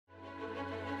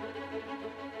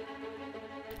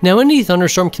Now, any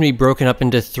thunderstorm can be broken up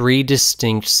into 3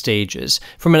 distinct stages.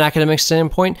 From an academic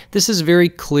standpoint, this is very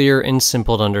clear and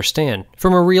simple to understand.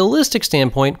 From a realistic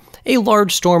standpoint, a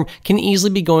large storm can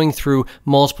easily be going through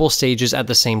multiple stages at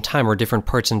the same time, or different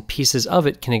parts and pieces of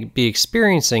it can be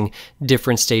experiencing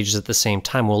different stages at the same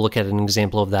time. We'll look at an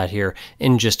example of that here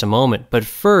in just a moment. But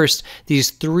first, these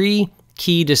 3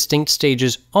 key distinct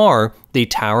stages are the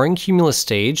towering cumulus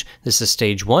stage. This is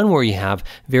stage 1, where you have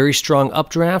very strong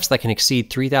updrafts that can exceed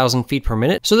 3,000 feet per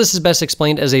minute. So this is best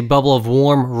explained as a bubble of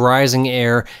warm rising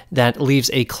air that leaves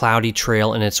a cloudy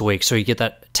trail in its wake. So you get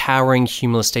that towering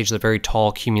cumulus stage, the very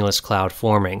tall cumulus cloud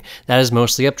forming. That is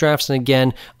mostly updrafts, and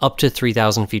again, up to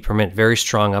 3,000 feet per minute, very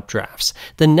strong updrafts.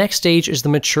 The next stage is the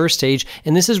mature stage,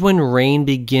 and this is when rain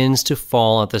begins to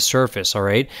fall at the surface, all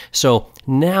right? So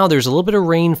now there's a little bit of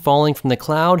rain falling from the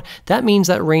cloud. That means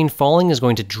that rain falling is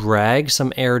going to drag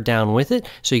some air down with it,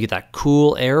 so you get that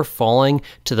cool air falling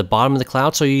to the bottom of the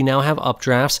cloud, so you now have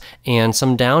updrafts and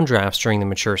some downdrafts during the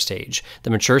mature stage. The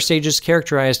mature stage is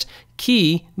characterized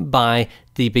key by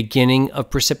the beginning of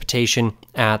precipitation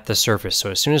at the surface.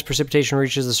 So as soon as precipitation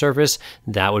reaches the surface,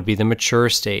 that would be the mature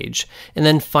stage. And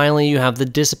then finally, you have the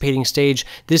dissipating stage.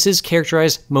 This is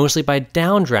characterized mostly by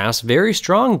downdrafts, very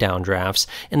strong downdrafts.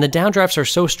 And the downdrafts are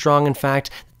so strong, in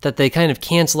fact, that they kind of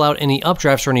cancel out any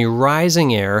updrafts or any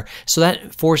rising air, so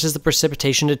that forces the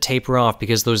precipitation to taper off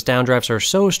because those downdrafts are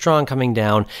so strong coming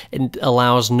down, it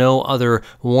allows no other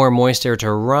warm, moist air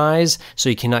to rise, so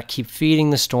you cannot keep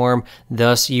feeding the storm.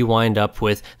 Thus, you wind up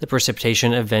with the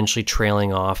precipitation eventually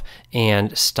trailing off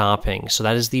and stopping. So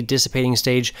that is the dissipating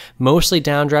stage, mostly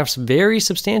downdrafts, very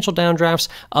substantial downdrafts,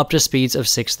 up to speeds of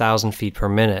 6,000 feet per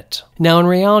minute. Now, in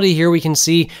reality here, we can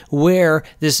see where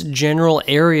this general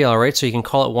area, all right, so you can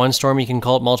call it one storm, you can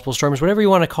call it multiple storms, whatever you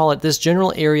want to call it, this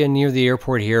general area near the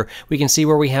airport here, we can see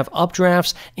where we have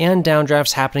updrafts and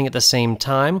downdrafts happening at the same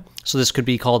time. So this could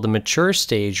be called the mature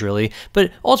stage, really.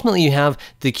 But ultimately, you have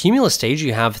the cumulus stage,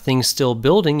 you have things still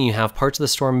building, you have parts of the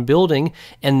storm building,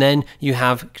 and then you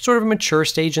have sort of a mature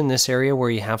stage in this area where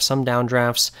you have some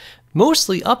downdrafts.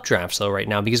 Mostly updrafts though right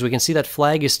now, because we can see that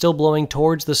flag is still blowing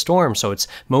towards the storm, so it's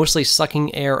mostly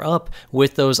sucking air up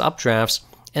with those updrafts.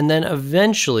 And then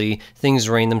eventually things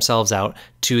rain themselves out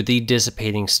to the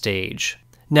dissipating stage.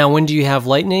 Now, when do you have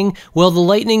lightning? Well, the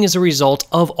lightning is a result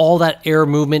of all that air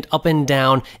movement up and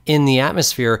down in the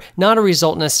atmosphere, not a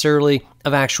result necessarily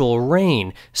of actual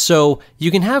rain. So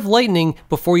you can have lightning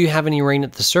before you have any rain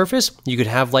at the surface. You could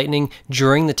have lightning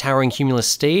during the towering cumulus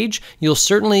stage. You'll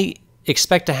certainly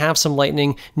expect to have some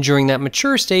lightning during that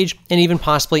mature stage and even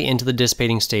possibly into the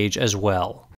dissipating stage as well.